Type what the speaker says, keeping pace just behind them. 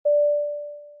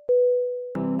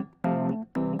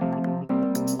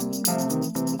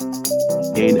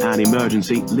In an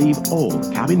emergency, leave all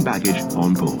cabin baggage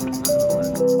on board.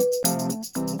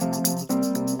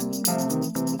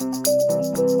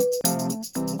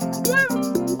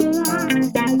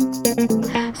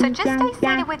 So just stay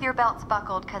seated with your belts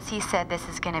buckled because he said this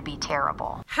is going to be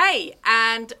terrible. Hey,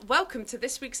 and welcome to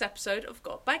this week's episode of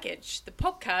Got Baggage, the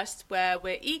podcast where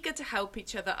we're eager to help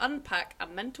each other unpack a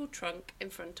mental trunk in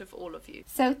front of all of you.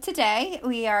 So today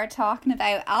we are talking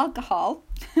about alcohol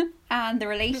and the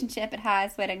relationship it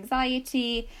has with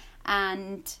anxiety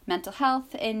and mental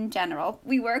health in general.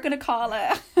 We were going to call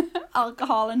it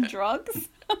alcohol and drugs,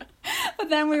 but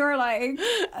then we were like,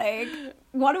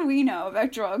 what do we know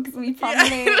about drugs? We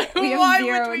probably we have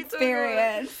zero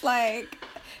experience. Like,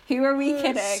 who are we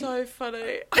kidding? It's so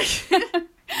funny.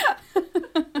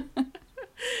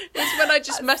 It's when I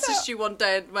just messaged you one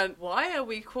day and went, why are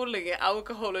we calling it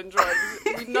alcohol and drugs?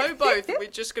 We know both, and we're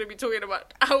just going to be talking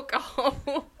about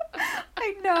alcohol.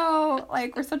 I know,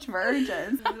 like, we're such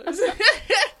virgins.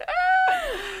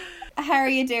 How are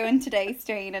you doing today,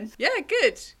 Straining? Yeah,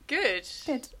 good.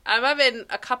 I'm having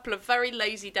a couple of very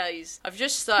lazy days. I've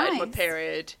just started my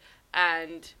period,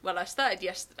 and, well, I started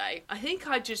yesterday. I think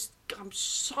I'm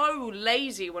so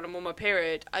lazy when I'm on my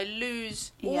period. I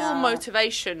lose all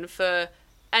motivation for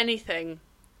anything.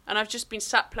 And I've just been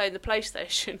sat playing the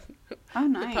PlayStation oh,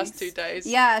 nice. the past 2 days.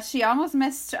 Yeah, she almost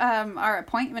missed our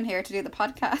appointment here to do the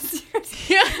podcast.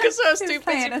 Yeah, because I was too busy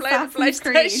playing the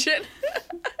PlayStation.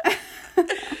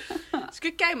 It's a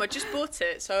good game. I just bought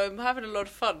it, so I'm having a lot of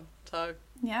fun. So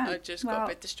yeah, I just got a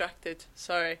bit distracted.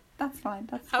 Sorry. That's fine.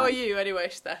 How are you anyway,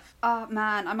 Steph? Oh,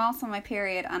 man, I'm also on my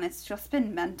period, and it's just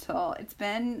been mental.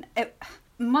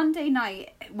 Monday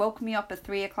night, it woke me up at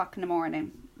 3 o'clock in the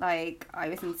morning. Like, I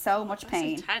was in so much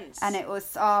pain. Intense. And it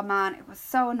was, oh man, it was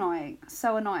so annoying.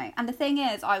 And the thing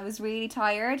is, I was really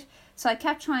tired. So I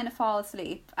kept trying to fall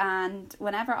asleep. And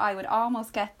whenever I would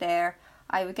almost get there,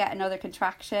 I would get another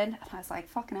contraction. And I was like,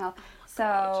 fucking hell.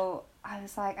 So I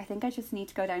was like, I think I just need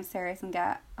to go downstairs and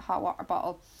get a hot water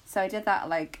bottle. So I did that at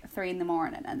like 3 a.m.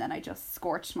 and then I just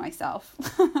scorched myself.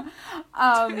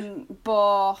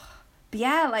 But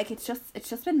yeah, like, it's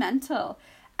just been mental.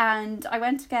 And I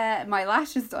went to get my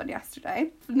lashes done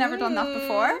yesterday. I've never done that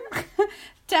before.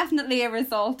 Definitely a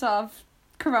result of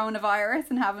coronavirus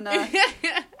and having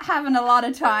a lot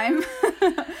of time.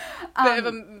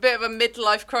 Bit of a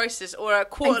midlife crisis or a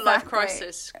quarter life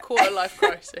crisis.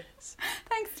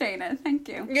 Thanks, Jana. Thank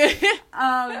you.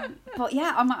 But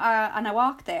yeah, and I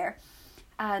walked there,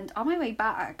 and on my way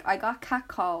back, I got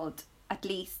catcalled at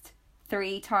least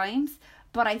 3 times.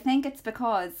 But I think it's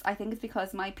because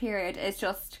my period is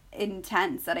just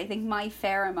intense, and I think my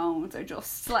pheromones are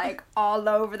just like all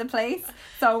over the place.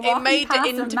 So it made it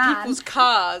into people's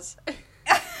cars.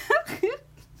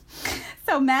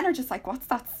 So men are just like, what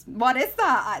is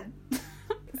that?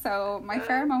 So my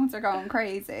pheromones are going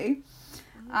crazy.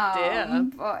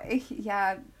 But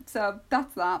yeah, so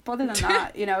that's that. But other than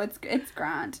that, it's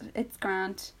grand. It's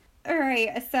grand. All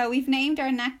right, so we've named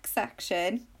our next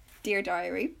section Dear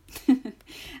Diary.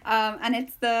 And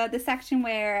it's the section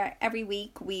where every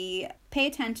week we pay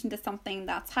attention to something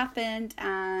that's happened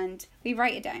and we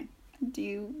write it down. Do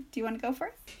you want to go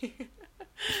first?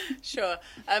 Sure.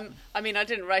 I mean, I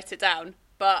didn't write it down,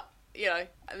 but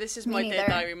this is my Dear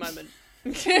Diary moment.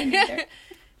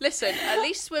 Listen, at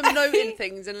least we're noting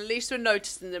things, and at least we're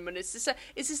noticing them, and is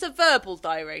this a verbal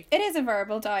diary? It is a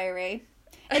verbal diary.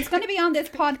 It's going to be on this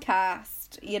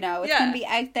podcast. It's going to be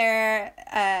out there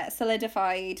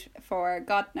solidified for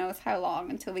God knows how long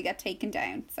until we get taken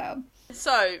down.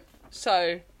 So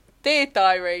Dear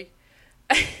Diary,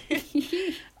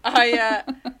 I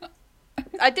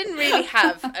didn't really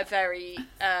have a very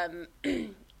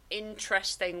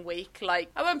interesting week.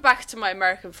 Like, I went back to my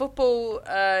American football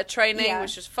training,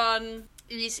 which was fun.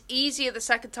 It was easier the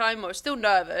second time. I was still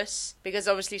nervous because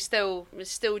obviously it's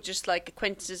still just like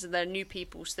acquaintances and they're new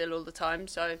people still all the time.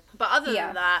 So, but other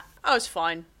than that, I was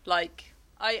fine. Like,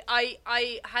 I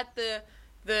had the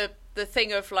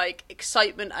thing of like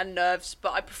excitement and nerves,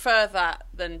 but I prefer that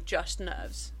than just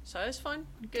nerves. So it's fine,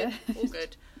 good, all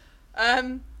good.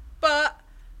 But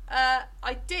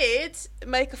I did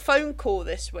make a phone call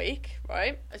this week,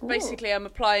 right? Basically, I'm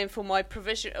applying for my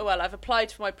I've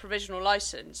applied for my provisional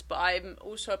license, but I'm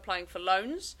also applying for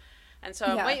loans. And so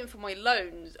I'm waiting for my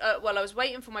loans. I was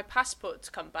waiting for my passport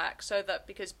to come back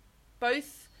because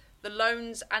both the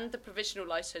loans and the provisional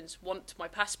license want my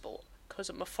passport because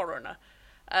I'm a foreigner.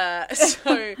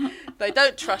 So they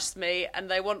don't trust me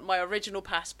and they want my original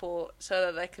passport so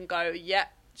that they can go,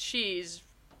 she is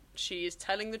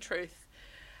telling the truth.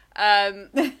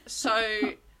 So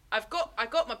I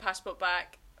got my passport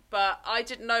back, but I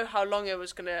didn't know how long I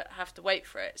was going to have to wait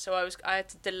for it. So I had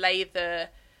to delay the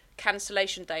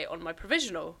cancellation date on my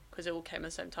provisional because it all came at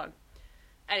the same time.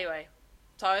 Anyway,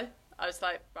 so I was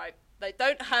like, right,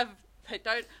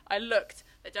 I looked,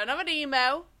 they don't have an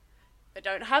email. They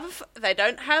don't have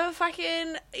a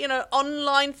fucking,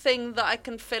 online thing that I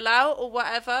can fill out or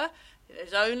whatever.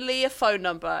 There's only a phone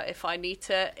number if I need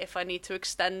to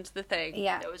extend the thing.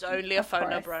 Yeah. There was only a phone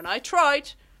number, and I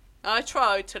tried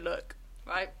to look,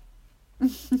 right?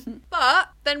 But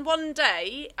then one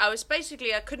day I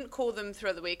couldn't call them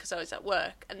throughout the week because I was at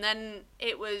work, and then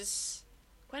it was,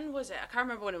 when was it? I can't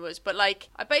remember when it was, but like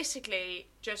I basically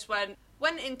just went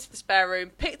into the spare room,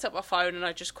 picked up my phone, and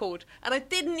I just called. And I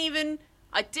didn't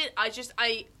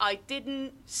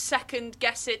second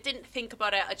guess it, didn't think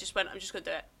about it. I just went, I'm just going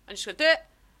to do it.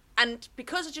 And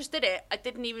because I just did it, I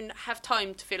didn't even have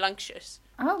time to feel anxious.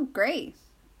 Oh, great.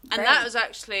 And that was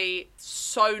actually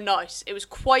so nice. It was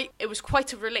quite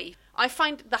a relief. I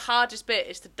find the hardest bit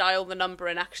is to dial the number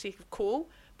and actually call.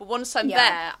 But once I'm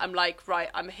there, I'm like, right,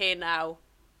 I'm here now.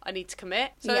 I need to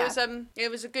commit. So it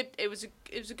was a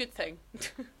good thing.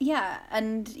 Yeah,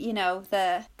 and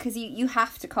because you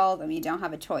have to call them, you don't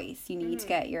have a choice. You need to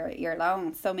get your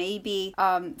loan. So maybe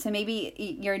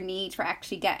your need for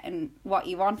actually getting what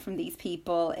you want from these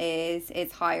people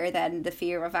is higher than the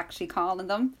fear of actually calling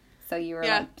them. So you were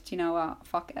like, do you know what?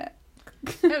 Fuck it.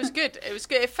 It was good.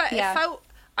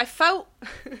 I felt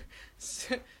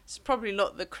it's probably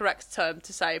not the correct term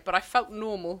to say, but I felt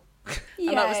normal.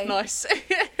 And that was nice.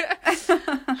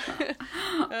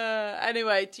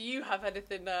 Anyway, do you have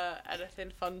anything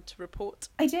fun to report?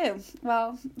 I do.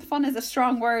 Well, fun is a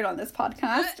strong word on this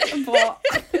podcast, but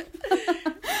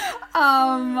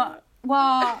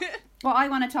what I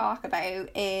want to talk about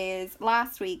is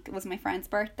last week was my friend's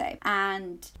birthday,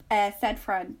 and said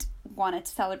friend wanted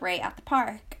to celebrate at the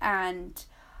park, and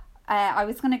I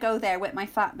was going to go there with my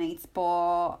flatmates,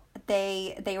 but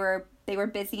they were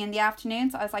busy in the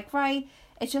afternoon, so I was like, right,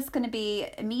 it's just going to be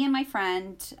me and my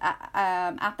friend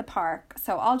at the park,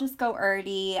 so I'll just go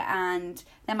early and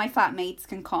then my flatmates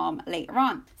can come later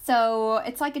on. So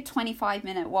it's like a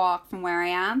 25-minute walk from where I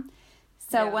am.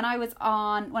 So when I was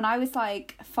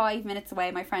like 5 minutes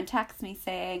away, my friend texted me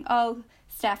saying, oh,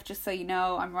 Steph, just so you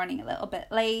know, I'm running a little bit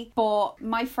late, but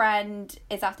my friend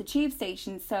is at the tube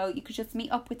station, so you could just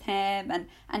meet up with him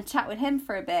and chat with him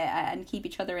for a bit and keep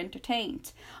each other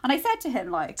entertained. And I said to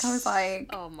him, like, I was like,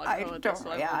 oh my God,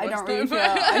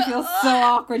 I feel so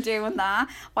awkward doing that.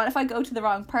 What if I go to the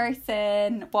wrong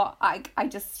person? I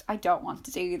don't want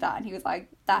to do that. And he was like,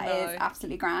 that is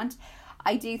absolutely grand.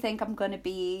 I do think I'm going to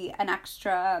be an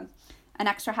extra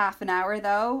half an hour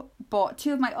though, but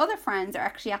two of my other friends are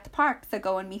actually at the park, so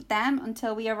go and meet them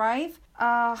until we arrive.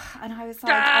 And I was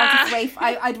like, I'll just wait.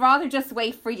 I'd rather just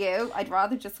wait for you.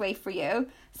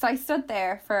 So I stood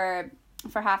there for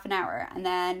half an hour, and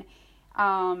then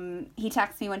he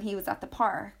texted me when he was at the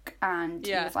park, and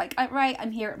he was like, right,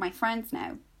 I'm here with my friends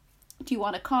now. Do you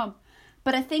want to come?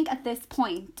 But I think at this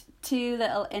point, two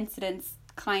little incidents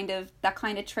kind of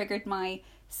triggered my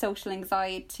social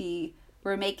anxiety.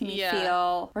 Were making me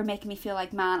feel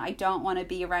like, man, I don't want to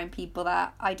be around people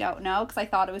that I don't know, because I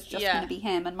thought it was just going to be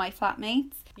him and my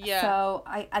flatmates. Yeah. So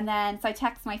I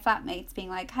texted my flatmates being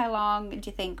like, how long do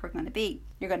you think you're going to be?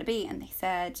 And they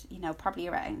said, probably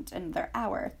around another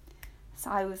hour. So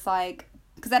I was like,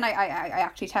 because then I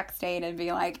actually texted and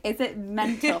being like, is it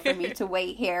mental for me to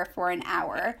wait here for an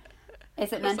hour?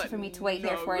 Is it mental for me to wait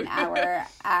here for an hour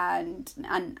and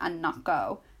not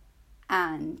go?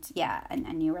 And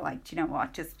and you were like, do you know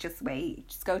what, just wait,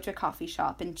 just go to a coffee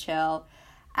shop and chill.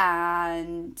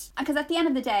 And because at the end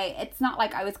of the day, it's not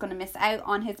like I was going to miss out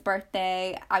on his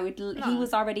birthday. He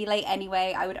was already late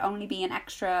anyway. I would only be an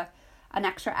extra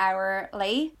hour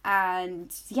late. And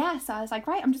so I was like,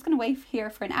 right, I'm just going to wait here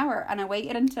for an hour. And I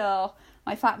waited until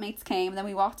my flatmates came, and then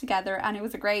we walked together, and it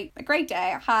was a great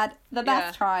day. I had the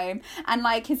best time, and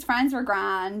like his friends were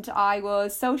grand. I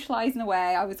was socializing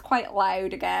away. I was quite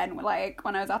loud again, like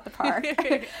when I was at the park.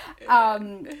 It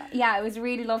was a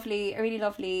really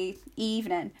lovely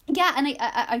evening. Yeah, and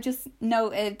I just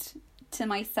noted to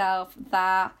myself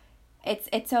that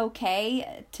it's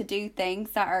okay to do things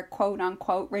that are quote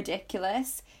unquote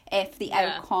ridiculous if the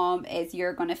outcome is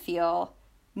you're gonna feel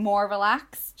more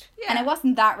relaxed. And it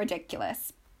wasn't that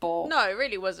ridiculous, but no, it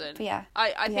really wasn't. But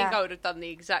I think I would have done the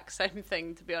exact same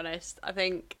thing, to be honest. I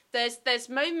think there's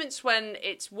moments when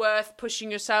it's worth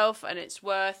pushing yourself, and it's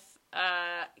worth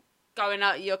going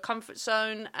out of your comfort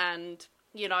zone, and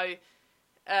if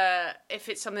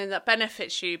it's something that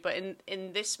benefits you. But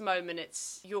in this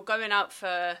moment, you're going out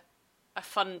for a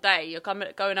fun day, you're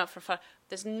going out for fun,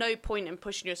 there's no point in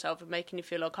pushing yourself and making you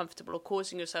feel uncomfortable or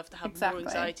causing yourself to have more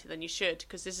anxiety than you should,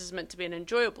 because this is meant to be an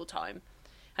enjoyable time.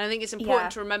 And I think it's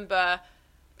important to remember,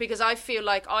 because I feel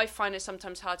like I find it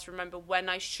sometimes hard to remember when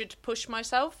I should push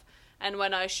myself and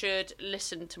when I should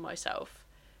listen to myself.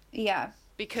 Yeah.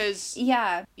 Because,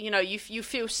 you know, you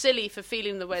feel silly for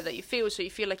feeling the way that you feel, so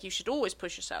you feel like you should always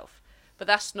push yourself. But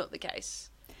that's not the case.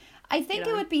 I think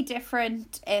it would be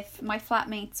different if my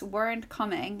flatmates weren't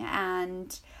coming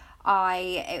and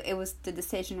it was the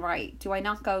decision, right, do I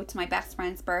not go to my best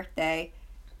friend's birthday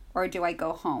or do I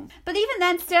go home? But even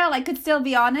then still, I could still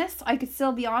be honest. I could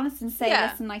still be honest and say,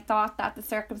 listen, I thought that the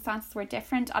circumstances were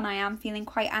different and I am feeling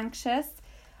quite anxious.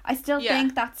 I still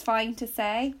think that's fine to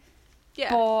say.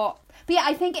 Yeah. But yeah,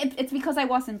 I think it's because I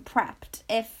wasn't prepped.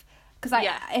 Because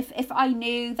if I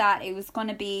knew that it was going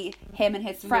to be him and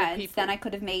his friends, then I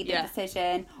could have made the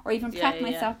decision, or even prepped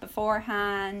myself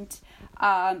beforehand.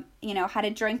 You know, had a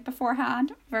drink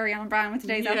beforehand. Very on brand with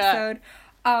today's episode.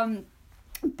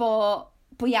 But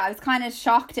yeah, I was kind of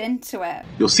shocked into it.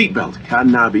 Your seatbelt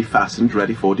can now be fastened,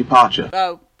 ready for departure.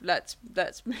 Oh, let's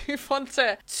move on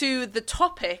to the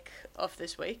topic of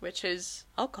this week, which is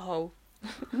alcohol.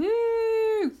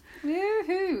 Woo!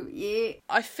 Woohoo! Yeah.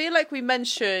 I feel like we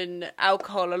mention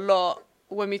alcohol a lot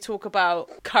when we talk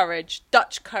about courage.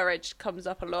 Dutch courage comes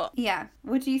up a lot. Yeah.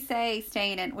 Would you say,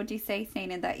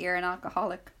 Stainan, that you're an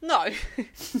alcoholic? No.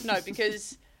 No,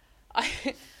 because I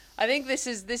think this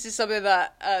is something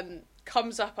that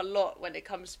comes up a lot when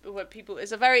people,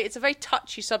 it's a very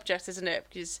touchy subject, isn't it?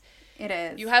 Because it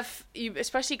is. You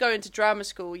especially going to drama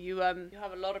school, you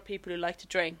have a lot of people who like to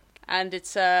drink. And it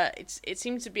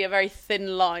seems to be a very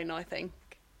thin line, I think,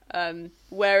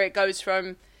 where it goes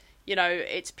from, you know,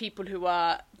 it's people who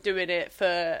are doing it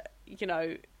for, you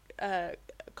know,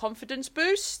 confidence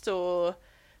boost or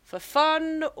for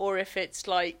fun, or if it's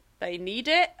like they need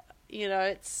it, you know,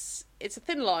 it's a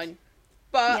thin line.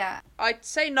 But I'd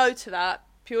say no to that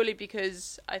purely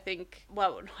because I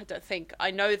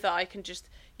know that I can just,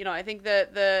 you know, I think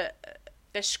the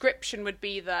description would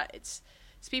be that it's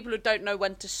people who don't know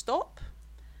when to stop.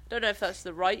 I don't know if that's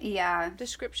the right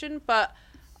description, but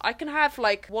I can have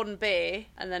like one beer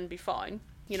and then be fine.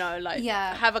 You know, like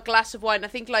have a glass of wine. I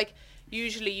think like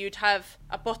usually you'd have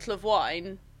a bottle of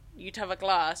wine, you'd have a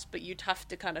glass, but you'd have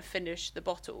to kind of finish the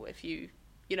bottle if you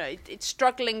know, it's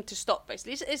struggling to stop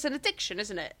basically. It's an addiction,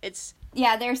 isn't it?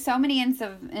 There's so many ins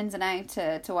and outs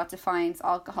to what defines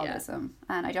alcoholism,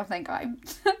 and I don't think I'm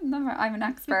an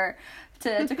expert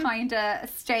to kind of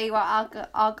say what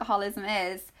alcoholism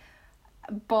is,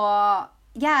 but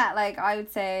yeah, like I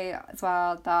would say as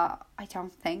well that I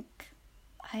don't think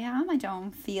I am. I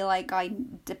don't feel like I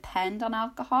depend on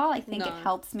alcohol. I think it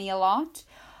helps me a lot.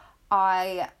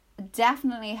 I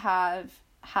definitely have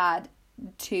had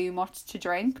too much to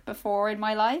drink before in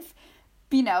my life,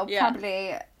 you know,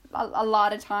 probably a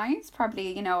lot of times,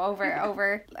 probably, you know,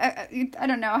 over I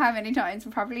don't know how many times,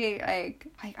 but probably like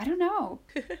I don't know,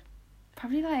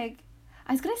 probably like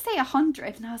I was gonna say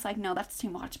 100 and I was like, no, that's too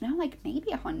much, but now I'm like maybe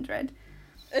 100,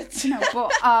 you know,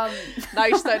 but now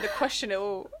you're starting to question it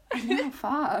all. No,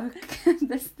 fuck.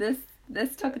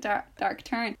 this took a dark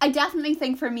turn. I definitely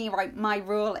think for me, right, my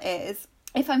rule is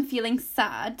if I'm feeling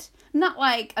sad, not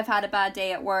like I've had a bad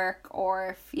day at work, or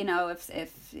if, you know,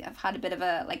 if I've had a bit of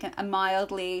a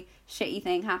mildly shitty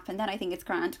thing happen, then I think it's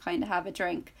grand to kind of have a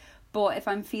drink. But if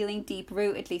I'm feeling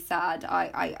deep-rootedly sad,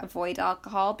 I avoid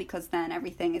alcohol because then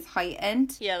everything is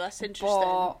heightened. Yeah, that's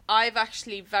interesting. I've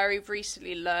actually very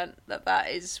recently learnt that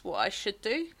is what I should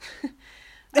do.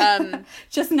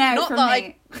 Just now, not for that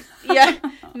me.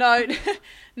 No,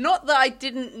 not that I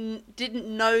didn't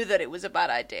know that it was a bad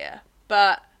idea,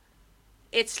 but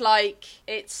it's like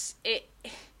it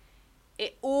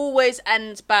always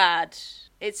ends bad.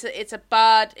 It's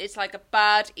like a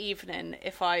bad evening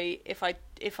if I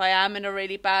am in a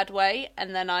really bad way,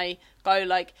 and then I go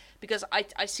like, because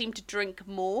I seem to drink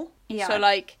more. Yeah. So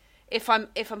like if I'm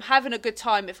having a good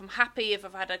time, if I'm happy, if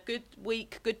I've had a good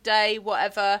week, good day,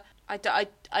 whatever,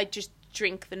 I just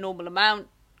drink the normal amount.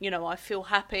 You know, I feel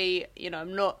happy. You know,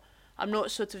 I'm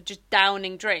not sort of just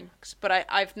downing drinks, but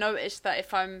I've noticed that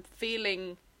if I'm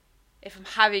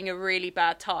having a really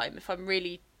bad time, if I'm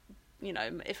really, you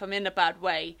know, if I'm in a bad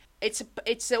way, it's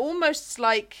almost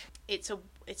like it's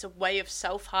a way of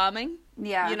self-harming.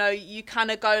 Yeah. You know, you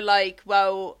kind of go like,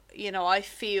 well, you know, I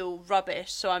feel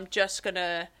rubbish, so I'm just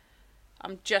gonna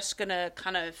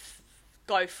kind of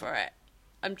go for it.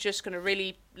 I'm just gonna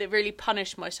really, really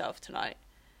punish myself tonight.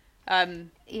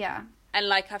 Yeah. And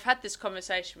like I've had this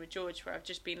conversation with George where I've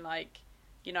just been like,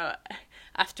 you know,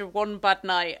 after one bad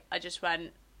night, I just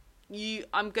went,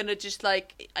 I'm gonna just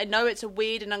like, I know it's a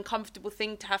weird and uncomfortable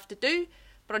thing to have to do,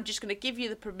 but I'm just gonna give you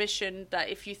the permission that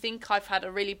if you think I've had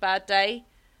a really bad day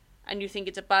and you think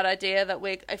it's a bad idea that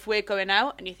if we're going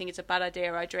out and you think it's a bad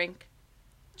idea I drink,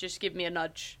 just give me a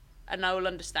nudge and I will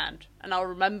understand, and I'll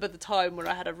remember the time when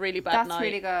I had a really bad night. That's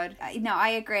really good. No, I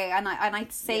agree, and I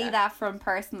say that from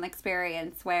personal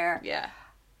experience where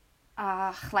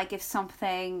like if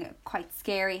something quite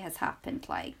scary has happened,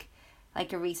 like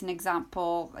a recent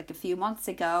example, like a few months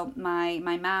ago, my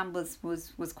mum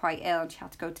was quite ill and she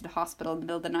had to go to the hospital in the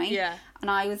middle of the night. Yeah.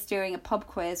 And I was doing a pub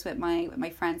quiz with my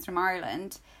friends from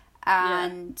Ireland,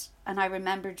 and I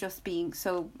remember just being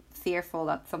so fearful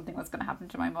that something was going to happen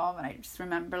to my mum, and I just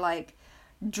remember like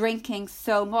drinking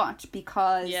so much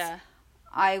because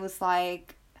I was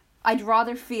like, I'd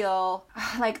rather feel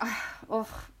like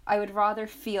I would rather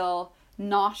feel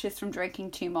nauseous from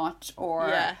drinking too much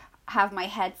or have my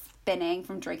head spinning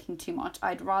from drinking too much.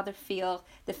 I'd rather feel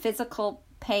the physical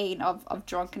pain of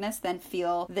drunkenness than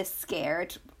feel this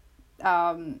scared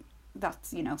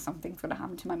that's, you know, something's gonna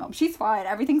happen to my mum. She's fine,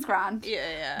 everything's grand.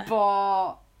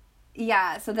 But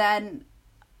so then,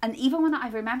 and even when I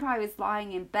remember I was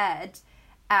lying in bed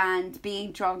and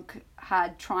being drunk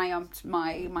had triumphed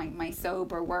my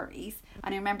sober worries,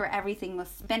 and I remember everything was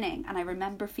spinning, and I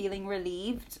remember feeling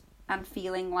relieved and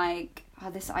feeling like,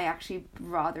 I actually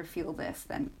rather feel this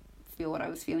than feel what I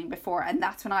was feeling before. And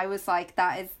that's when I was like,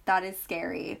 that is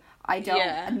scary.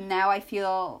 And now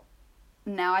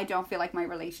I don't feel like my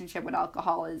relationship with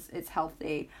alcohol is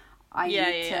healthy.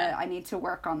 I need to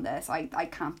work on this. I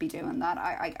can't be doing that.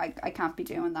 I can't be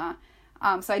doing that.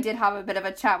 So I did have a bit of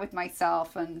a chat with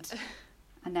myself, and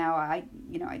now I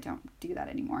don't do that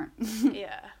anymore.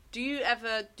 Do you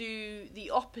ever do the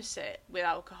opposite with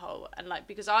alcohol? And like,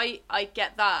 because I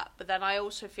get that, but then I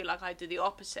also feel like I do the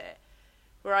opposite,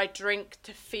 where I drink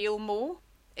to feel more.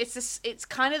 It's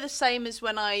kind of the same as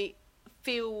when I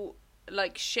feel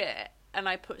like shit and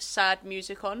I put sad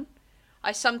music on.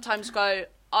 I sometimes go,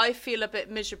 I feel a bit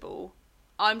miserable,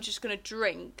 I'm just going to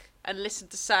drink and listen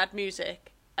to sad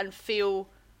music and feel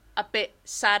a bit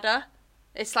sadder.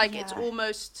 It's like it's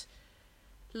almost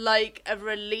like a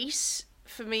release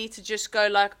for me to just go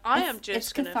like, I am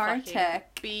just going to fucking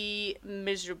be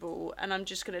miserable and I'm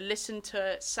just going to listen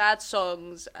to sad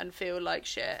songs and feel like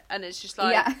shit. And it's just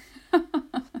like,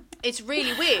 it's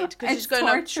really weird because it's going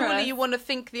like, surely you want to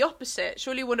think the opposite.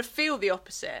 Surely you want to feel the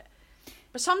opposite.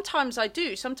 But sometimes I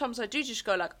do. Sometimes I do just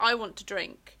go like, I want to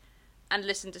drink and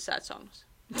listen to sad songs.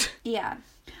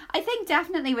 I think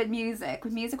definitely with music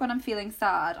when I'm feeling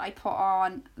sad, I put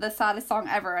on the saddest song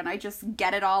ever and I just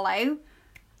get it all out.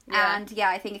 And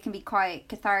I think it can be quite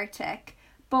cathartic.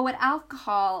 But with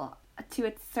alcohol, to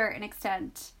a certain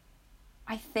extent,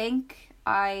 I think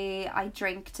I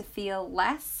drink to feel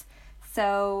less.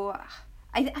 So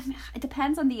it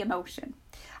depends on the emotion.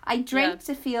 I drink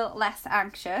to feel less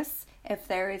anxious if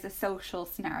there is a social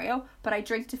scenario, but I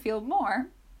drink to feel more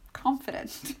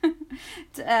confident.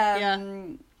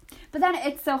 But then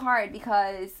it's so hard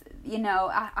because, you know,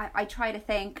 I try to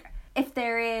think, if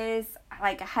there is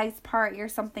like a house party or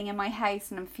something in my house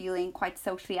and I'm feeling quite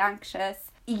socially anxious,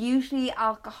 usually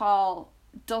alcohol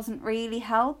doesn't really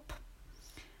help.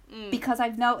 Because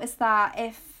I've noticed that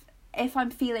if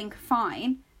I'm feeling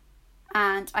fine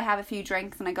and I have a few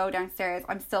drinks and I go downstairs,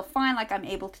 I'm still fine, like I'm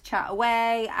able to chat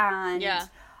away and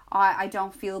I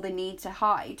don't feel the need to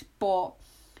hide. But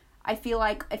I feel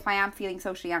like if I am feeling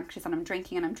socially anxious and I'm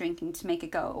drinking to make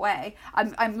it go away,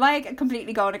 I'm like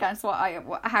completely going against how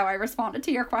I responded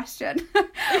to your question.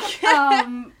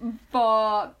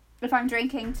 But if I'm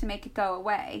drinking to make it go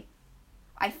away,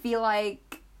 I feel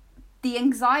like the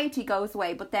anxiety goes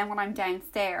away. But then when I'm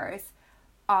downstairs,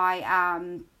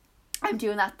 I'm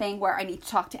doing that thing where I need to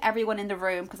talk to everyone in the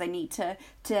room because I need to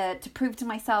prove to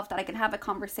myself that I can have a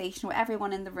conversation with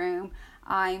everyone in the room.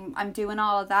 I'm doing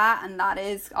all of that, and that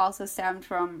is also stemmed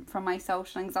from my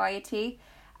social anxiety,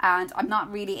 and I'm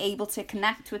not really able to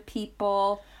connect with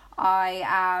people.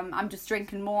 I'm just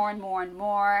drinking more and more and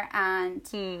more, and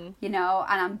you know,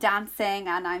 and I'm dancing,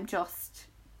 and I'm just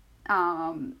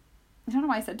I don't know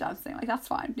why I said dancing. Like, that's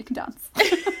fine, you can dance.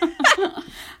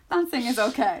 Dancing is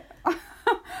okay.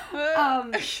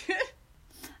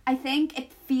 I think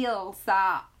it feels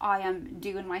that I am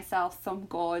doing myself some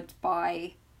good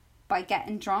by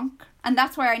getting drunk, and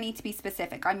that's where I need to be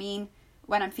specific. I mean,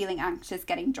 when I'm feeling anxious,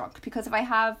 getting drunk, because if I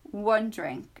have one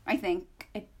drink, I think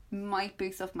it might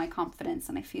boost up my confidence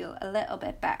and I feel a little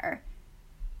bit better.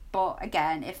 But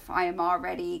again, if I am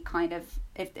already kind of,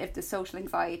 if the social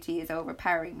anxiety is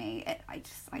overpowering me,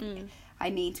 I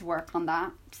need to work on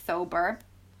that sober,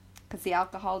 because the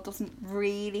alcohol doesn't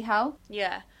really help.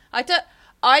 Yeah,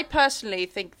 I personally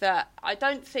think that I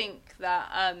don't think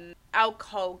that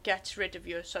alcohol gets rid of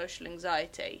your social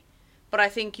anxiety, but I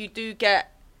think you do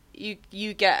get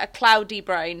you get a cloudy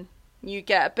brain. You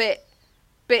get a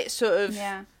bit sort of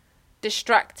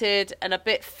distracted and a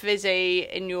bit fizzy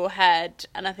in your head,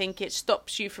 and I think it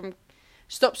stops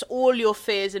all your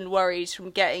fears and worries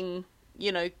from getting,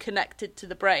 you know, connected to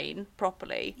the brain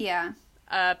properly. Yeah.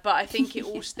 But I think it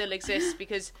all still exists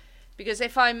because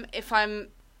if I'm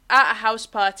at a house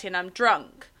party and I'm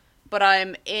drunk, but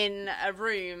I'm in a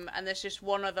room and there's just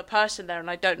one other person there and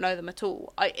I don't know them at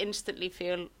all, I instantly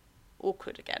feel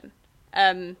awkward again.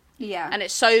 And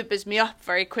it sobers me up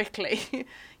very quickly,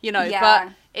 you know. But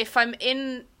if I'm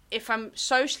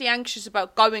socially anxious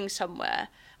about going somewhere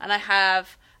and I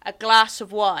have a glass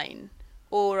of wine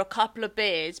or a couple of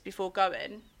beers before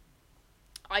going,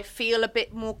 I feel a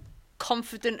bit more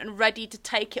confident and ready to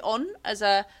take it on as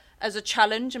a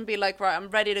challenge and be like, right, I'm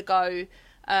ready to go,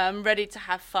 I'm ready to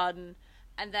have fun.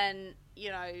 And then,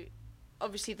 you know,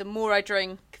 obviously the more I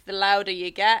drink, the louder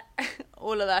you get,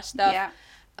 all of that stuff.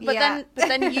 But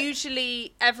then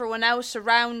usually everyone else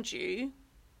around you,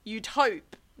 you'd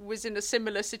hope, was in a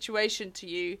similar situation to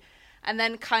you, and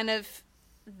then kind of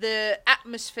the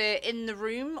atmosphere in the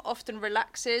room often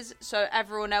relaxes, so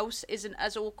everyone else isn't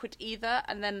as awkward either.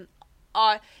 And then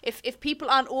if people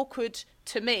aren't awkward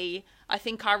to me, I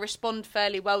think I respond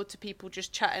fairly well to people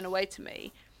just chatting away to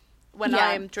me when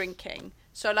I am drinking.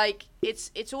 So like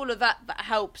it's all of that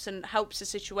helps the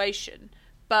situation.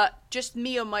 But just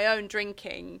me on my own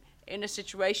drinking in a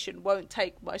situation won't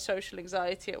take my social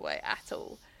anxiety away at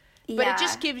all. But it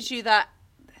just gives you that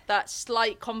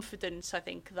slight confidence, I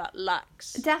think, that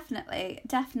lacks. Definitely.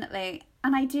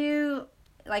 And I do,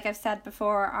 like I've said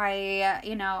before, I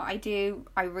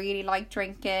really like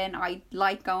drinking. I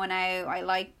like going out. I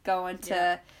like going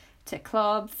to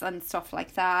clubs and stuff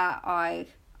like that. I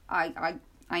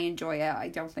enjoy it. I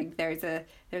don't think there's a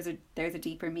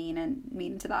deeper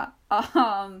meaning to that.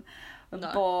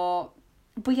 No.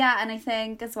 But yeah, and I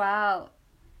think as well,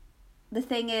 the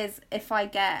thing is, if I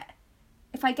get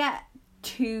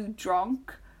too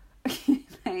drunk,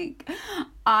 like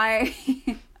I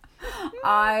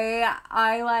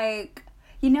like,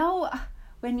 you know,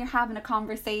 when you're having a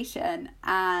conversation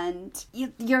and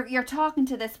you're talking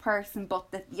to this person, but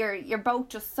you're both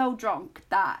just so drunk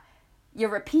that you're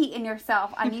repeating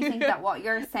yourself and you think that what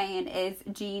you're saying is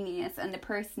genius and the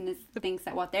person thinks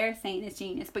that what they're saying is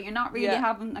genius, but you're not really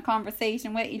having a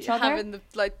conversation with each other. Having the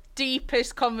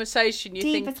deepest conversation you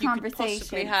think you could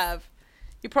possibly have.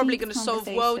 You're probably going to solve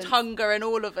world hunger and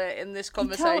all of it in this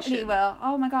conversation. You totally will.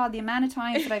 Oh my God, the amount of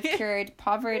times that I've cured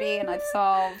poverty and I've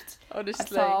solved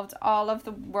all of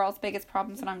the world's biggest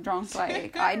problems when I'm drunk.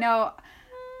 Like, I know...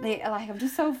 I'm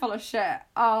just so full of shit.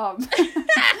 But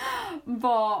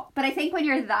I think when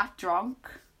you're that drunk,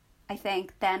 I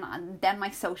think then my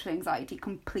social anxiety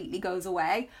completely goes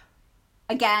away.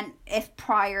 Again, if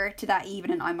prior to that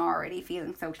evening I'm already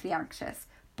feeling socially anxious,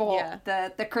 but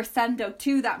the crescendo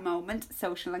to that moment,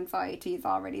 social anxiety is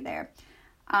already there.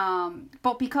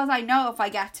 But because I know if I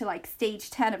get to like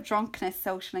stage 10 of drunkenness,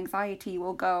 social anxiety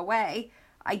will go away,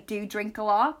 I do drink a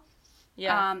lot.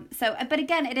 But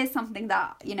again, it is something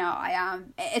that, you know,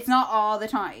 it's not all the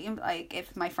time. Like,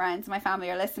 if my friends, my family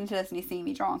are listening to this and you see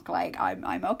me drunk, like,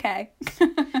 I'm okay.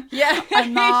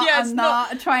 I'm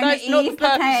not trying to ease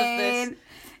the pain.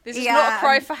 This is not a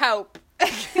cry for help.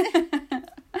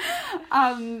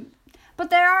 But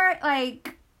there are,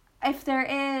 like, if there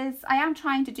is, I am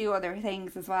trying to do other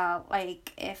things as well.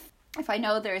 Like, if I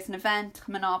know there's an event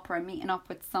coming up or I'm meeting up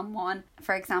with someone,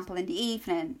 for example, in the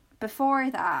evening,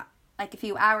 before that, like a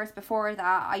few hours before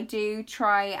that, I do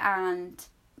try and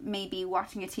maybe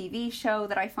watching a TV show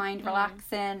that I find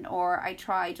relaxing, or I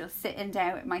try just sitting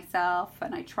down with myself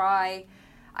and I try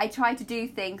to do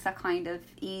things that kind of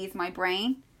ease my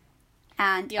brain,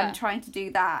 and I'm trying to do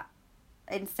that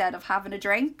instead of having a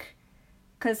drink,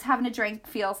 because having a drink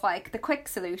feels like the quick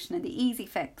solution and the easy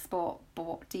fix, but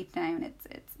deep down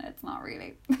it's not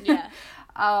really.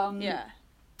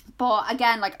 But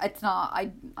again, like, it's not,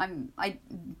 I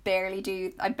barely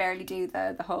do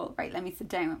the whole, right, let me sit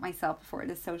down with myself before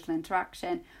this social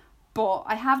interaction. But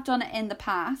I have done it in the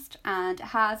past and it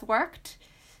has worked.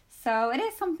 So it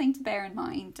is something to bear in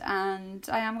mind, and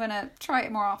I am going to try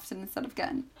it more often instead of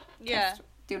doing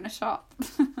a shot.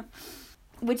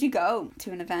 Would you go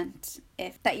to an event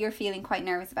that you're feeling quite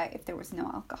nervous about if there was no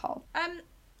alcohol?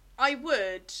 I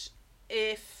would,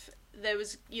 if there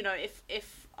was, you know,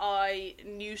 if I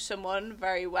knew someone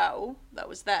very well that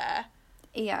was there,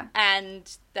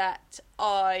 and that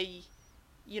I,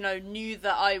 knew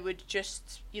that I would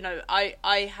just,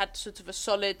 I had sort of a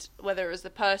solid, whether it was the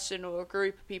person or a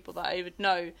group of people that I would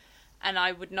know, and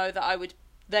I would know that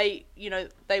they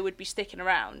would be sticking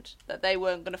around, that they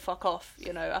weren't going to fuck off,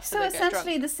 after so they get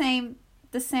essentially drunk.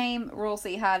 the same rules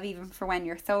that you have even for when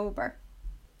you're sober.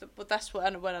 But that's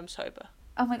when I'm sober.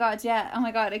 Oh my god, yeah. Oh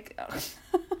my god.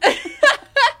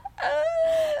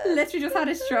 Literally just had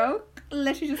a stroke.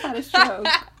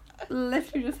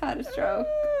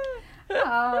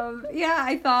 Yeah,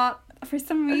 I thought for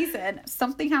some reason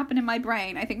something happened in my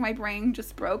brain. I think my brain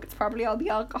just broke. It's probably all the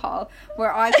alcohol.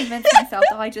 Where I convinced myself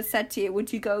that I just said to you,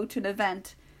 would you go to an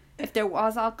event if there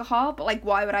was alcohol? But like,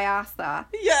 why would I ask that?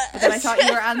 Yeah. But then I thought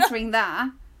you were answering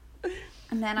that.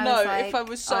 And then I was like... No, if I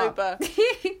was sober.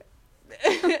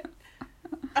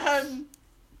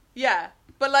 Yeah.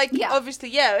 But like, obviously,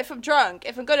 if I'm drunk,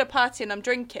 if I'm going to a party and I'm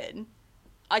drinking,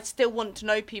 I still want to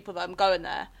know people that I'm going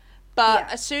there.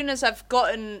 But as soon as I've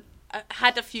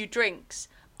had a few drinks,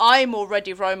 I'm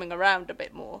already roaming around a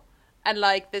bit more. And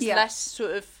like, there's less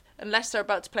sort of, unless they're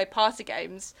about to play party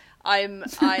games, I'm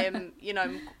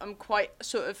quite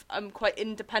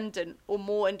independent, or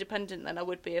more independent than I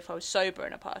would be if I was sober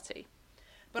in a party.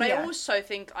 But I also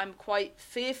think I'm quite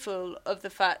fearful of the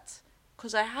fact,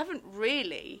 because I haven't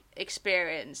really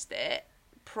experienced it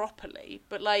properly,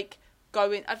 but like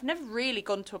I've never really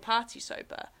gone to a party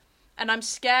sober. And I'm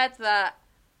scared that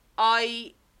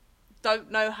I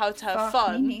don't know how to have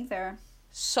fun Me neither.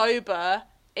 sober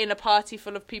in a party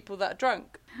full of people that are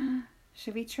drunk.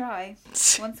 Should we try?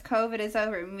 Once COVID is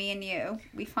over, me and you,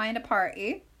 we find a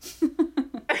party.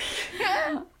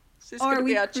 Or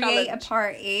we create a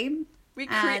party. We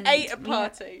create a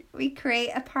party. We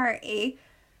create a party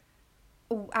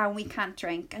and we can't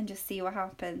drink and just see what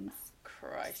happens.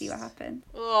 Christ. See what happens.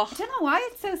 Ugh. I don't know why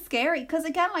it's so scary. Because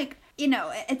again, like,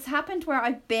 it's happened where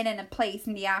I've been in a place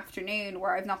in the afternoon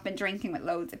where I've not been drinking with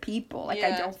loads of people. Like,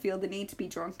 I don't feel the need to be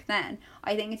drunk then.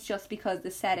 I think it's just because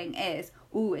the setting is,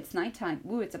 ooh, it's nighttime.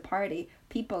 Ooh, it's a party.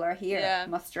 People are here.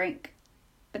 Must drink.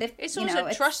 But if it's also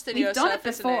trusting yourself, done it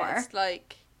before. Isn't it? It's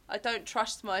like, I don't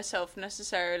trust myself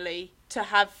necessarily to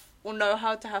have or know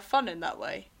how to have fun in that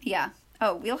way. Yeah.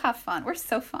 Oh, we'll have fun. We're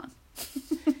so fun.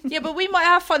 Yeah, but we might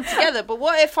have fun together. But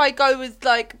what if I go with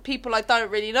like people I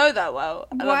don't really know that well?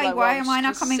 Why am I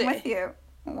not coming with you?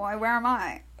 Why? Where am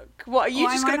I? What, are you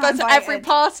just going to go to every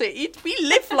party? We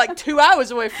live like 2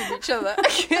 hours away from each other.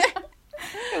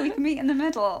 Yeah, we can meet in the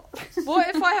middle.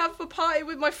 What if I have a party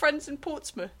with my friends in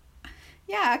Portsmouth?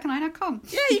 Yeah, can I not come?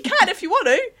 Yeah, you can if you want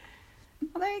to.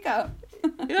 Well, there you go.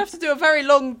 You have to do a very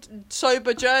long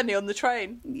sober journey on the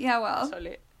train. Yeah, well, it's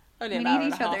only we an hour need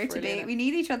and each a half, other to really, be. We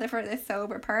need each other for this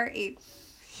sober party.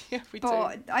 Yeah, we do.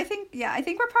 But I think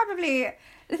we're probably.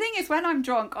 The thing is, when I'm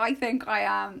drunk, I think I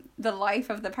am the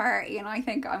life of the party, and I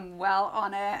think I'm well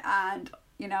on it, and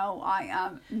I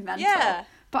am mental. Yeah.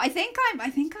 But I think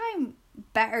I'm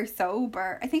better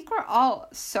sober. I think we're all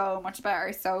so much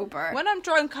better sober. When I'm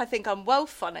drunk, I think I'm well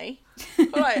funny.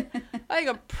 Right, I think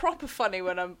I'm proper funny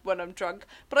when I'm drunk.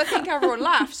 But I think everyone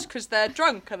laughs because they're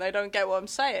drunk and they don't get what I'm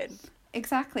saying.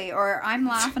 Exactly, or I'm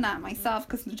laughing at myself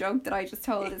because the joke that I just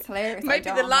told is hilarious. Maybe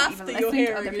the laughter you're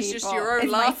hearing is just your own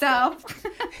laughter. Myself.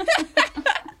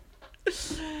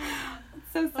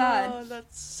 So sad. Oh,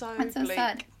 that's so bleak.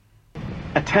 Sad.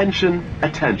 Attention,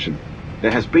 attention.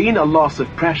 There has been a loss of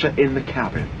pressure in the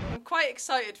cabin. I'm quite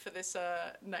excited for this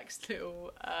next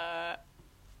little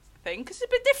thing, because it's a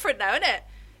bit different now, isn't it?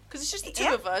 Because it's just the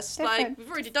two of us. Different. Like,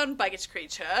 we've already done Baggage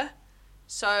Creature,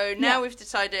 so now we've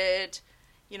decided,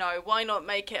 why not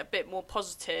make it a bit more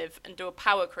positive and do a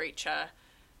Power Creature?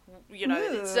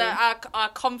 It's our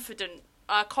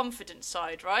confident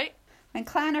side, right? When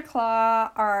Clan or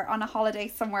Claw are on a holiday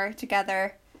somewhere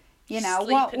together, Sleeping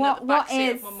at the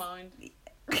backseat of my mind.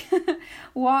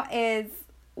 what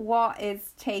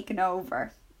is taken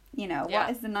over? What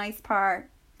is the nice part?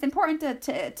 It's important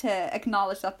to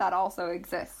acknowledge that also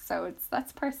exists. So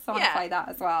let's personify that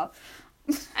as well.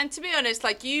 And to be honest,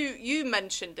 like you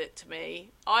mentioned it to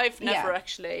me. I've never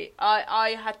actually.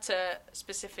 I had to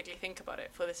specifically think about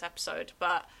it for this episode,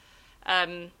 but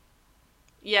I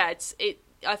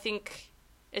think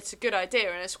it's a good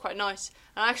idea and it's quite nice.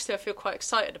 And actually, I feel quite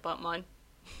excited about mine.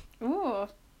 Ooh,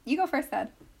 you go first then.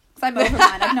 Because I'm over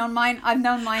mine. I've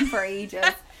known mine for ages.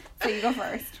 So you go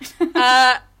first.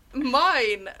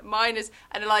 Mine is,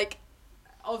 and like,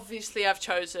 obviously I've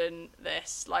chosen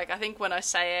this. Like, I think when I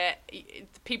say it,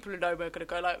 the people who know me are going to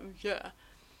go like, yeah.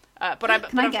 But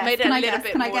I've made it a little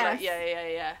bit more like,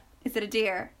 yeah. Is it a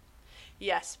deer?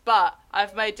 Yes, but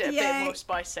I've made it a bit more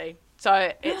spicy.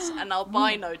 So it's an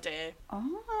albino deer.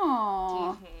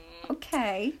 Oh,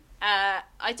 okay.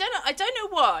 I don't know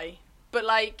why, but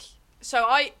like, so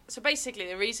basically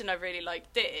the reason I really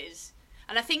liked it is,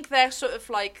 and I think they're sort of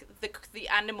like the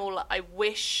animal I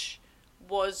wish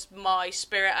was my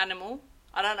spirit animal.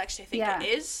 I don't actually think it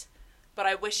is, but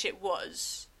I wish it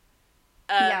was.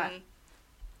 And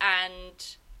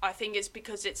I think it's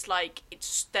because it's like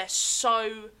they're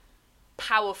so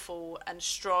powerful and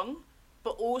strong,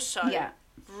 but also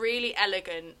really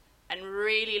elegant and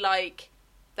really like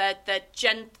they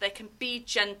can be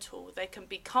gentle, they can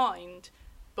be kind,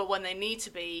 but when they need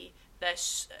to be, they're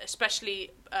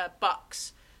especially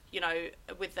bucks, you know,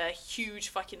 with their huge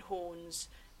fucking horns.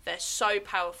 They're so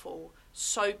powerful,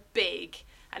 so big,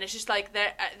 and it's just like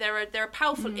they're a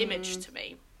powerful image to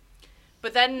me.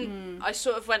 But then I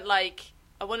sort of went like,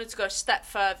 I wanted to go a step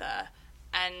further,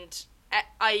 and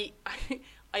I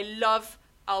love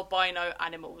albino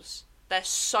animals. They're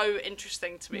so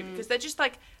interesting to me because they're just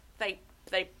like they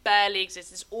barely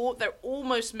exist. They're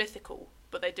almost mythical,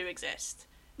 but they do exist.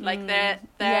 Like they're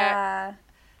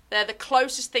the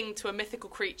closest thing to a mythical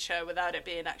creature without it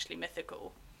being actually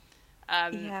mythical.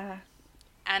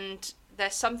 And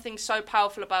there's something so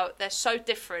powerful about, they're so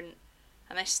different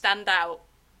and they stand out,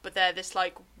 but they're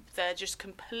they're just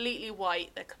completely white,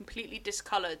 they're completely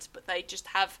discoloured, but they just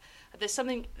have, there's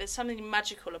something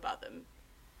magical about them.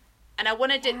 And I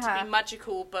wanted it to be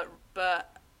magical but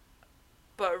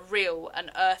real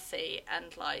and earthy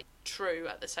and like true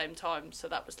at the same time. So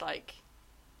that was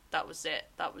it.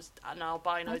 That was an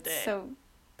albino deer.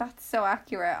 That's so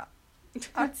accurate.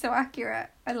 That's so accurate.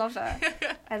 I love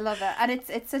it. I love it. And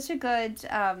it's such a good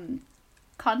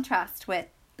contrast with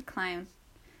the clown.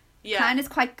 Yeah. Clown is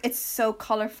it's so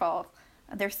colourful.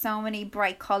 There's so many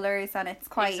bright colours and it's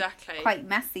quite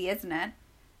messy, isn't it?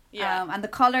 Yeah. And the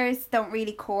colours don't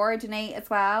really coordinate as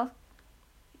well.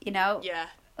 You know? Yeah.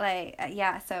 Like,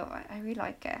 so I really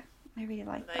like it. I really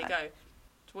like that. There you go.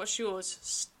 What's yours,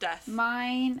 Steph?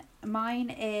 Mine's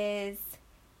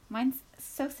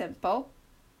so simple.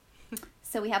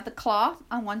 So we have the claw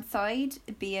on one side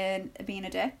being a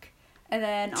dick, and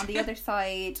then on the other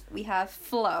side we have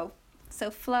flow. So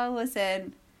flow is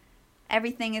in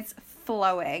everything is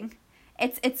flowing.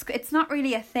 It's not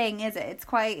really a thing, is it?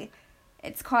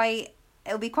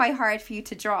 It'll be quite hard for you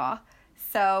to draw.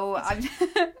 So I'm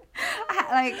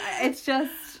like, it's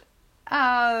just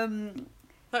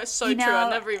that's so true. I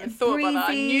never even thought about that.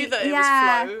 I knew that it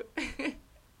was flow.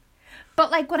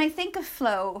 But like when I think of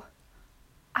flow,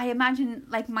 I imagine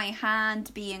like my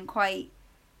hand being quite,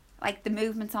 like the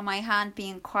movements on my hand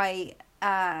being quite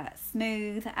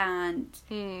smooth and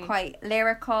quite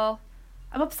lyrical.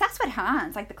 I'm obsessed with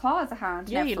hands. Like the claw is a hand.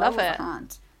 Yeah, you love it. A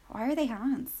hand. Why are they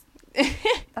hands?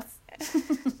 That's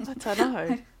I don't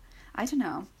know. I don't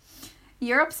know.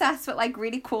 You're obsessed with like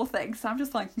really cool things, so I'm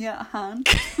just like, yeah, a hand.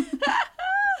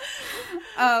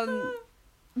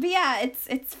 But yeah,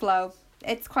 it's flow.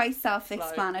 It's quite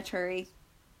self-explanatory. Flow.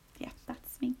 Yeah,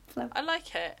 that's me. Flow. I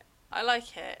like it.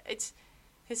 It's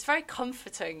very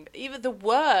comforting. Even the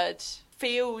word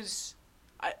feels.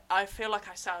 I feel like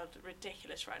I sound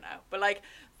ridiculous right now, but like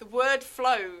the word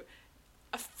flow,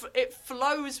 it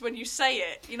flows when you say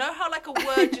it. You know how like a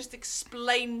word just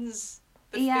explains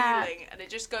the feeling, and it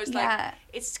just goes like,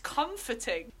 it's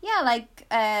comforting. Yeah, like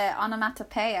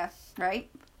onomatopoeia, right?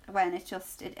 When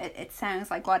it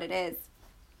sounds like what it is.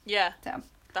 Yeah. So,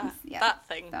 that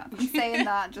thing. I'm saying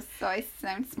that just so I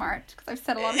sound smart, because I've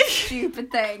said a lot of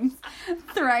stupid things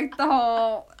throughout the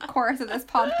whole course of this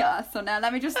podcast. So now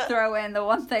let me just throw in the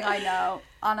one thing I know.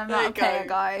 Onomatopoeia,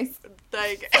 guys.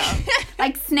 There you go.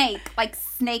 Like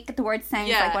snake. The word sounds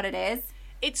like what it is.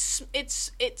 It's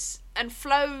and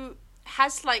flow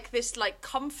has like this like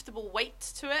comfortable weight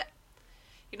to it.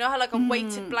 You know how like a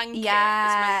weighted blanket is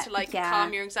meant to like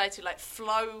calm your anxiety. Like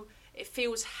flow, it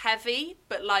feels heavy,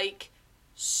 but like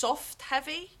soft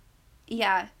heavy.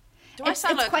 Yeah. Do I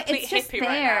sound like a complete hippie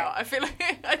right now? I feel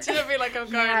like I just feel like I'm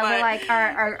going like... we're like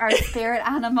our spirit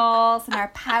animals and our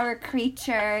power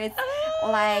creatures.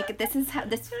 Like this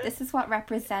is what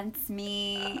represents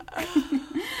me.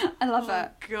 I love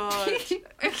it. God.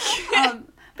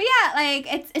 But yeah,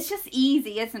 like it's just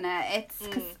easy, isn't it? It's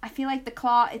because I feel like the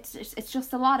claw, it's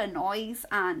just a lot of noise,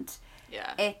 and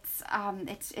it's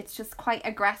just quite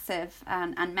aggressive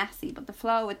and messy. But the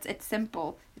flow, it's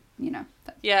simple, you know.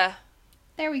 So. Yeah.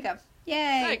 There we go.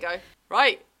 Yay. There you go.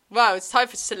 Right. Wow, it's time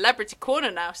for Celebrity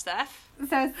Corner now, Steph.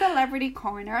 So Celebrity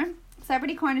Corner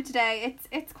today.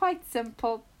 It's quite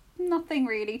simple. Nothing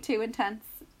really too intense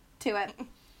to it.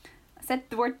 I said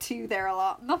the word "too" there a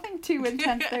lot. Nothing too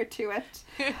intense there to it.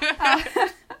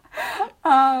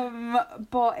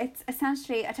 But it's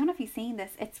essentially, I don't know if you've seen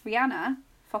this. It's Rihanna.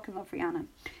 Fucking love Rihanna.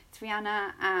 It's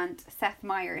Rihanna and Seth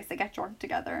Meyers. They get drunk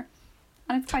together,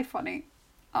 and it's quite funny.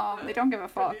 They don't give a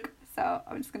fuck. So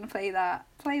I'm just gonna play that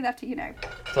to you now.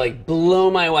 To like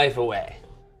blow my wife away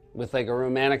with like a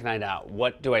romantic night out,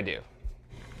 what do I do?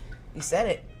 You said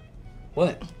it.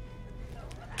 What?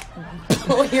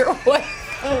 Blow your wife.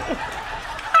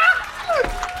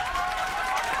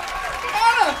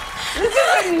 This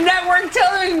is a network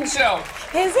television show.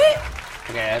 Is it?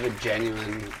 Okay, I have a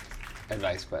genuine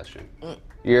advice question.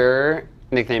 Your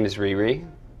nickname is Riri.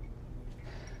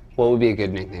 What would be a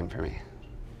good nickname for me?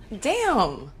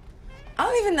 Damn. I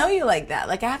don't even know you like that.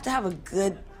 Like, I have to have a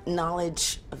good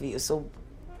knowledge of you, so...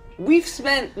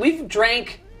 We've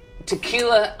drank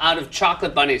tequila out of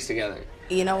chocolate bunnies together.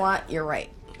 You know what? You're right.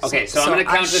 Okay, so I'm gonna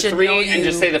count to 3 and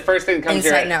just say the first thing that comes to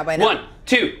your head. Now, by now. 1,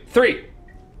 2, 3.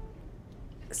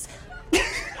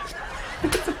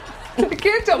 You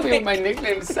can't tell me what my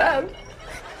nickname is, Seth.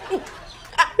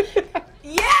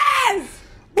 Yes!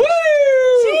 Woo!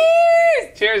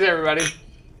 Cheers! Cheers, everybody.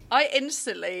 I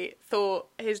instantly thought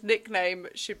his nickname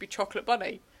should be Chocolate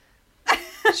Bunny.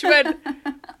 She went,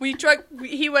 we've drunk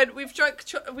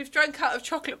out of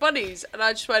chocolate bunnies, and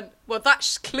I just went, well,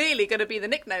 that's clearly going to be the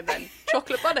nickname then,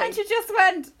 Chocolate Bunny. And she just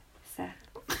went, Seth.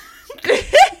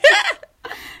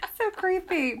 So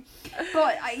creepy.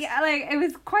 But it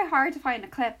was quite hard to find a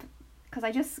clip because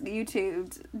I just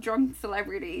YouTubed drunk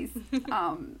celebrities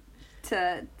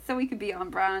so we could be on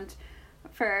brand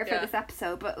for this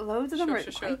episode. But loads of them were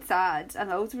quite sad, and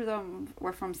loads of them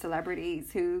were from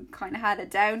celebrities who kind of had a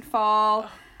downfall.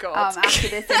 Oh, God. After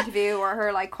this interview, or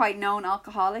her like quite known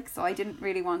alcoholics. So I don't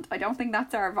think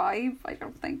that's our vibe. I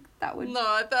don't think that would. No,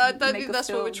 I don't think that's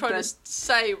what we're trying to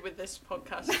say with this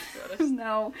podcast, to be honest.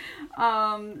 No.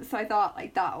 So I thought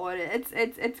like that would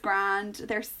it's grand.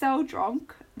 They're so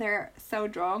drunk. They're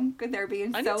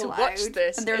being I so need to loud. watch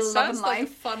this. And they're It loving sounds like a life.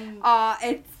 fun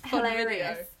It's fun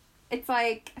hilarious. video. It's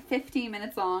like 15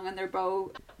 minutes long, and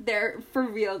they're for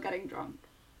real getting drunk.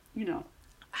 You know.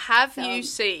 Have you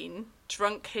seen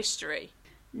Drunk History?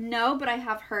 No, but I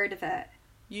have heard of it.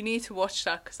 You need to watch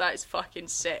that because that is fucking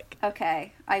sick.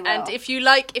 Okay, I will. And if you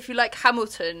like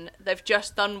Hamilton, they've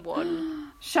just done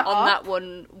one Shut on up. that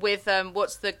one with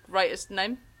what's the writer's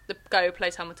name? The guy who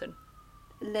plays Hamilton.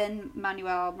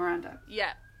 Lin-Manuel Miranda.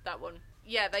 Yeah, that one.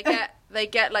 Yeah, they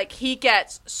get like he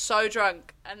gets so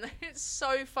drunk, and it's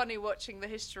so funny watching the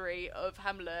history of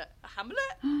Hamilton.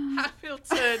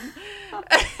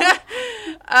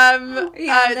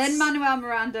 Lin-Manuel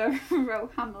Miranda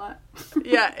wrote Hamlet.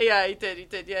 yeah, he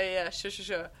did. Yeah, sure.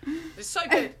 It's so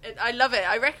good. I love it.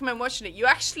 I recommend watching it. You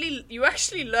actually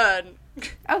learn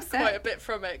quite a bit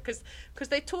from it because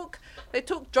they talk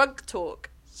drunk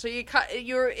talk. So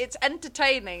it's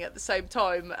entertaining at the same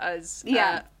time as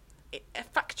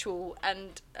factual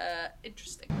and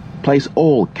interesting. Place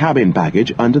all cabin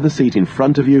baggage under the seat in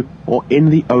front of you or in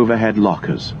the overhead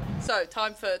lockers. So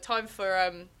time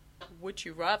for Would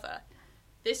You Rather.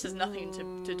 This has nothing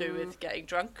to do with getting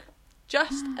drunk.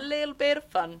 Just a little bit of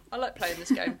fun. I like playing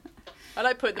this game. I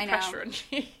like putting the pressure on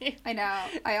you. I know.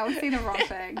 I always say the wrong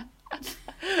thing.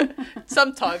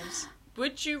 Sometimes.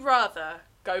 Would you rather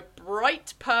go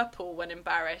bright purple when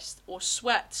embarrassed or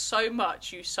sweat so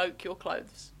much you soak your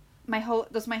clothes?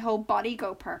 Does my whole body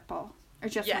go purple, or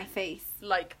just my face?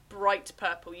 Like bright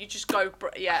purple. You just go.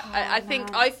 I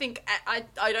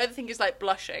don't think it's like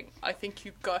blushing. I think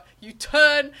you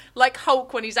turn like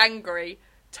Hulk when he's angry.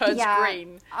 Turns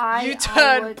green. You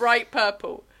turn bright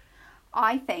purple.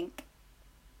 I think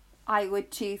I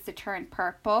would choose to turn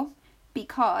purple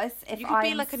because if you could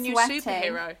be like a new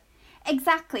superhero.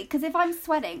 Exactly, because if I'm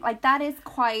sweating, like that is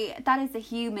a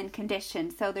human condition.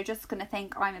 So they're just gonna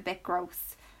think I'm a bit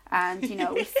gross. And,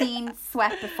 we've seen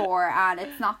sweat before, and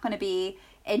it's not going to be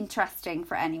interesting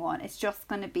for anyone. It's just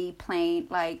going to be plain,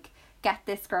 like, get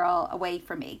this girl away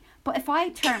from me. But if I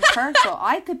turn purple,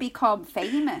 I could become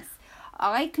famous.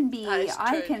 I can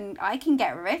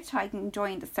get rich. I can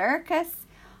join the circus.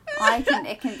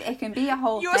 It can be a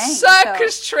whole Your thing. Your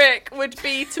circus trick would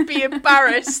be to be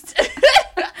embarrassed.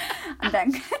 And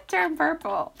then turn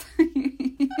purple.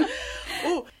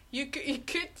 Oh, you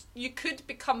could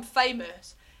become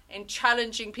famous in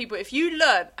challenging people. If you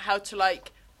learn how to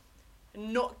like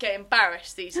not get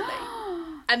embarrassed easily,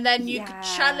 and then you could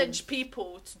challenge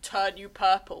people to turn you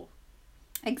purple.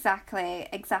 Exactly.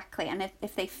 And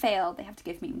if they fail, they have to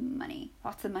give me money.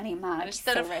 Lots of money, man. And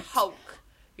instead of rich. Hulk,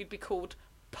 you'd be called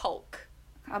Polk.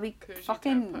 I'll be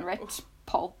fucking rich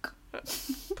Polk.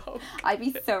 Polk. I'd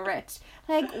be so rich.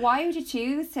 Like, why would you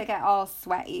choose to get all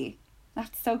sweaty?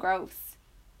 That's so gross.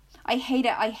 I hate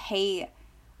it. I hate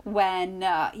when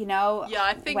you know,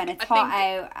 when it's hot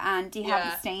out and you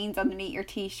have the stains underneath your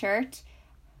t-shirt.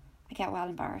 I get well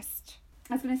embarrassed.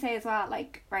 I was going to say as well,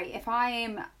 like, right, if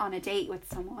I'm on a date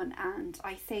with someone and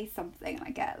I say something and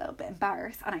I get a little bit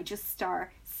embarrassed and I just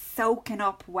start soaking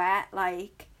up wet,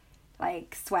 like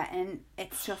sweating,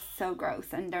 it's just so gross,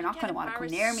 and they're not going to want to come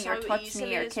near me or touch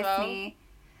me or kiss me.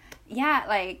 Yeah,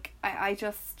 like,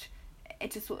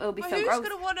 it'll be so gross. Who's going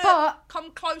to want to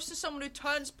come close to someone who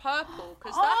turns purple?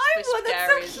 Because that's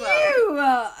scary as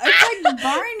well. It's like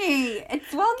Barney.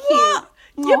 It's well cute. What?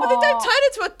 Yeah, but they don't turn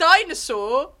into a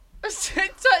dinosaur.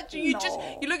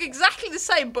 You look exactly the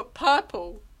same, but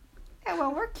purple. Yeah,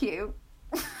 well, we're cute.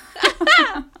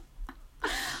 I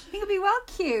think it'd be well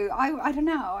cute. I don't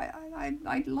know.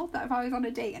 I'd love that if I was on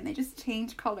a date and they just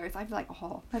change colours. I'd be like,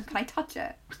 oh, can I touch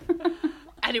it?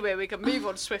 Anyway, we can move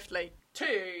on swiftly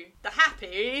to the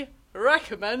happy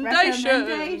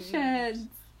recommendations.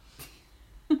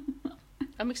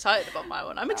 I'm excited about my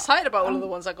one. I'm excited about all of the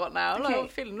ones I got now. Okay, I'm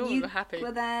feeling all happy.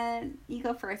 Well, then you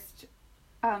go first,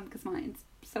 because mine's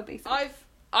so basic.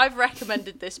 I've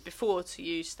recommended this before to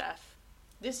you, Steph.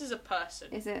 This is a person.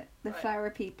 Is it the Flower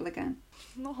People again?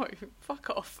 No, fuck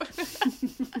off.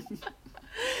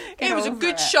 It was a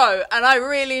good show, and I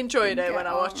really enjoyed it when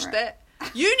I watched it.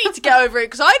 You need to get over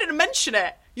it, because I didn't mention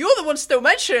it. You're the one still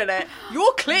mentioning it.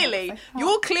 You're clearly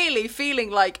feeling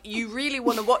like you really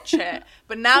want to watch it,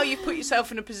 but now you've put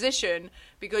yourself in a position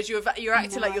because you're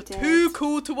acting like you're too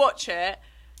cool to watch it,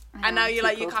 and now you're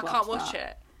like, I can't watch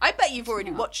it. I bet you've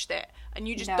already watched it, and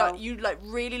you just don't. You like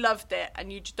really loved it,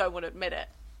 and you just don't want to admit it.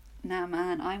 Nah,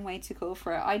 man, I'm way too cool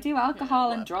for it. I do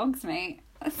alcohol and drugs, mate.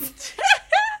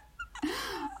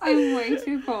 I'm way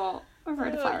too cool.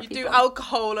 You do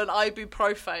alcohol and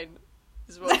ibuprofen,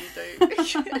 is what you do.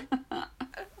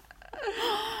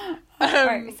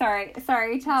 Right, sorry.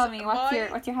 Tell me,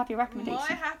 what's your happy recommendation?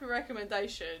 My happy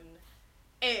recommendation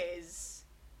is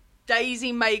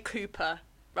Daisy May Cooper,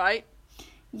 right?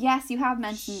 Yes, you have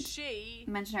mentioned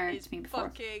her to me before.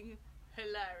 Fucking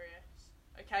hilarious.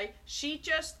 Okay, she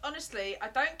just honestly, I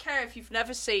don't care if you've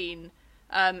never seen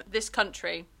This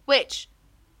Country, which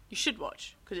you should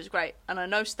watch because it's great, and I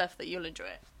know, Steph, that you'll enjoy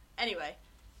it. Anyway,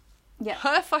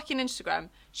 her fucking Instagram,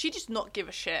 she does not give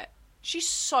a shit. She's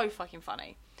so fucking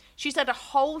funny. She's had a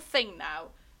whole thing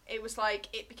now. It was like,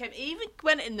 it became, even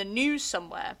went in the news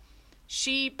somewhere.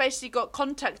 She basically got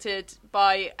contacted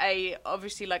by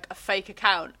obviously like a fake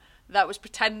account that was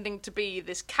pretending to be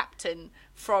this captain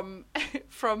from they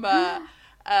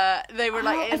were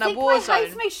like in a war zone. My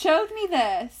housemate showed me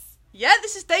this. Yeah,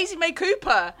 this is Daisy May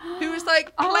Cooper, who was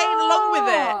like playing along with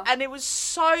it, and it was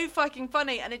so fucking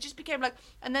funny. And it just became like,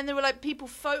 and then there were like people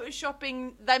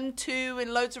photoshopping them two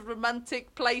in loads of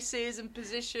romantic places and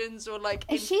positions, or like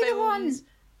in films.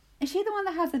 Is she the one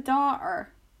that has a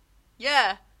daughter?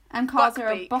 Yeah. And calls her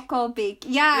a Bucklebeak.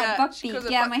 Yeah, Buckbeak.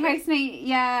 Yeah,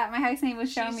 my housemate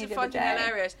was showing me the other day. She's fucking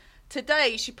hilarious.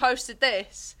 Today, she posted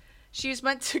this. She was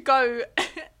meant to go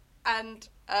and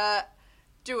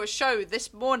do a show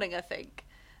this morning, I think.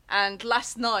 And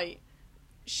last night,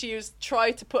 she was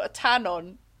trying to put a tan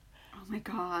on. Oh my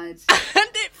god. And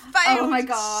it failed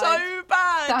so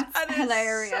bad. That's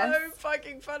hilarious. It's so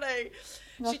fucking funny.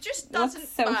 She just doesn't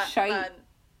man.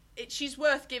 She's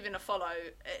worth giving a follow.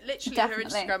 Literally, her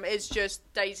Instagram is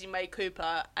just Daisy May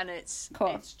Cooper, and it's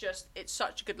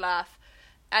such a good laugh.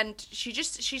 And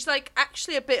she's like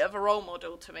actually a bit of a role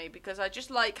model to me, because I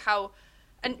just like how,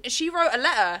 and she wrote a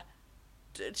letter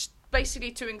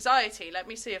basically to anxiety. Let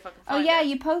me see if I can find it. Oh yeah,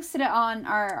 you posted it on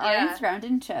our Instagram,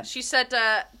 didn't you? She said,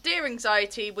 "Dear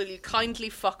anxiety, will you kindly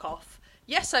fuck off?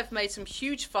 Yes, I've made some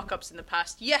huge fuck-ups in the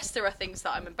past. Yes, there are things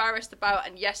that I'm embarrassed about,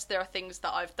 and yes, there are things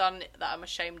that I've done that I'm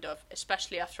ashamed of,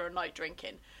 especially after a night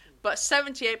drinking. But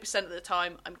 78% of the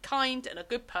time, I'm kind and a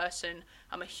good person.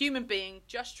 I'm a human being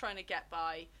just trying to get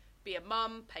by, be a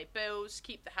mum, pay bills,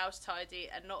 keep the house tidy,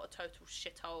 and not a total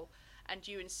shithole. And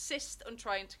you insist on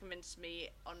trying to convince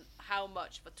me on how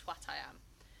much of a twat I am.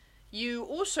 You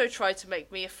also try to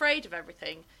make me afraid of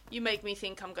everything. You make me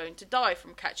think I'm going to die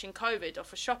from catching COVID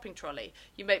off a shopping trolley.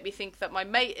 You make me think that my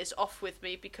mate is off with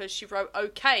me because she wrote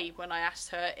okay when I asked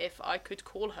her if I could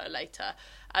call her later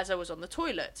as I was on the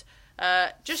toilet.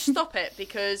 Just stop it,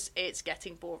 because it's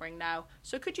getting boring now.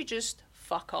 So could you just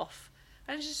fuck off?"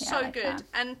 And it's just so good. That.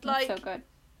 And like, so good.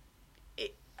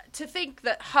 To think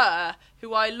that her,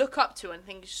 who I look up to and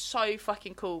think is so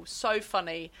fucking cool, so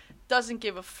funny, doesn't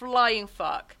give a flying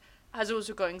fuck, has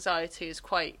also got anxiety, is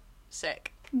quite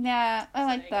sick. Yeah, I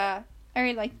like that. I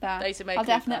really like that.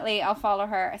 I'll follow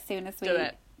her as soon as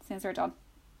we're done.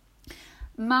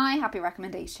 My happy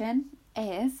recommendation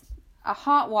is a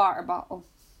hot water bottle.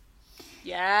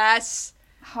 Yes.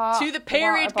 Hot to the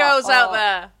period water girls out bottle.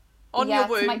 there on your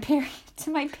womb. To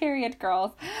my period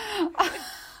girls.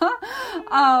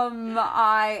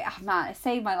 It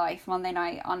saved my life Monday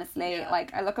night, honestly. Yeah.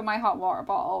 Like, I look at my hot water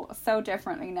bottle so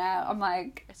differently now. I'm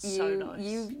like, It's so nice.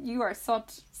 you are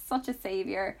such a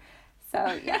savior.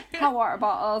 So yeah, hot water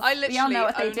bottles. I we all literally know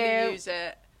what they only do. use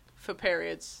it for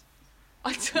periods.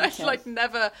 I like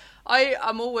never.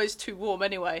 I'm always too warm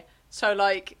anyway, so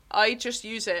like I just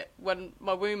use it when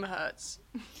my womb hurts.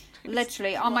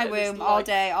 Literally on my womb all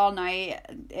day, all night.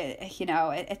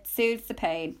 It soothes the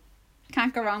pain.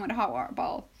 Can't go wrong with a hot water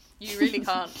bottle. You really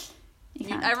can't.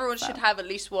 Everyone should have at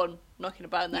least one knocking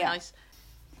about in their house.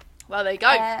 Well, there you go.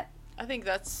 I think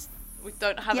we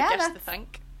don't have a guest to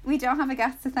thank. We don't have a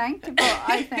guest to thank, but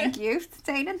I thank you,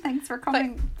 Stayden. Thanks for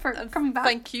coming back.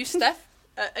 Thank you, Steph.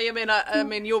 I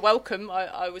mean, you're welcome.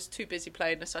 I was too busy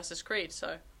playing Assassin's Creed,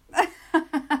 so.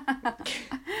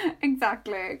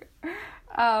 Exactly.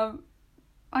 I'm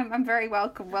very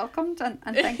welcomed and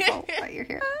thankful that you're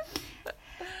here.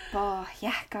 But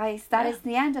yeah, guys, that is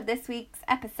the end of this week's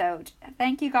episode.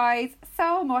 Thank you guys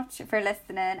so much for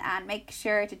listening, and make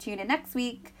sure to tune in next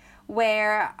week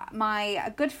where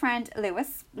my good friend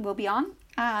Lewis will be on,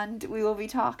 and we will be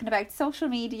talking about social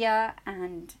media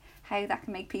and how that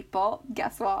can make people,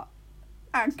 guess what,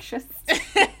 anxious.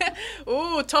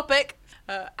 Ooh, topic.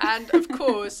 And of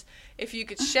course, if you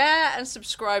could share and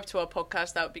subscribe to our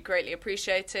podcast, that would be greatly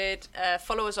appreciated.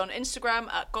 Follow us on Instagram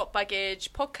at Got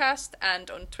Baggage Podcast and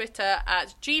on Twitter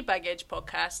at GBaggage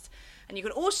Podcast. And you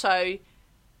can also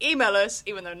email us,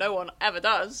 even though no one ever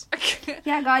does.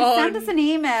 Yeah, guys, send us an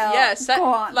email. Yeah, go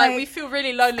on. Like, we feel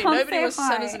really lonely. Nobody wants to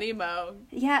send us an email.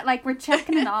 Yeah, like, we're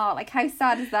checking it all. Like, how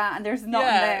sad is that? And there's nothing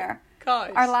there.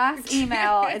 Guys. Our last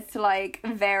email is to, like,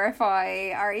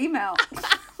 verify our email.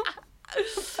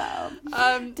 So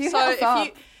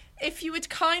if you would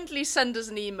kindly send us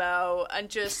an email and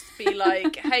just be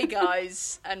like, hey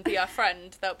guys, and be our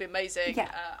friend, that would be amazing.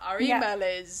 Yeah. Our email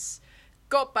is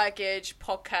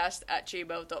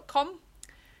gotbaggagepodcast@gmail.com,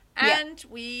 and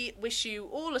we wish you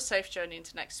all a safe journey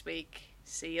into next week.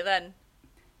 See you then.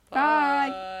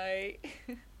 Bye.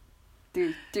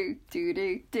 Do do do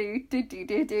do do do do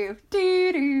do do do do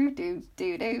do do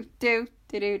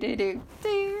do do.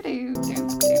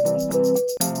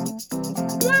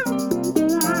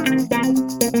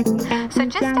 So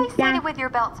just stay seated with your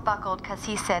belts buckled, because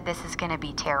he said this is going to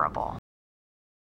be terrible.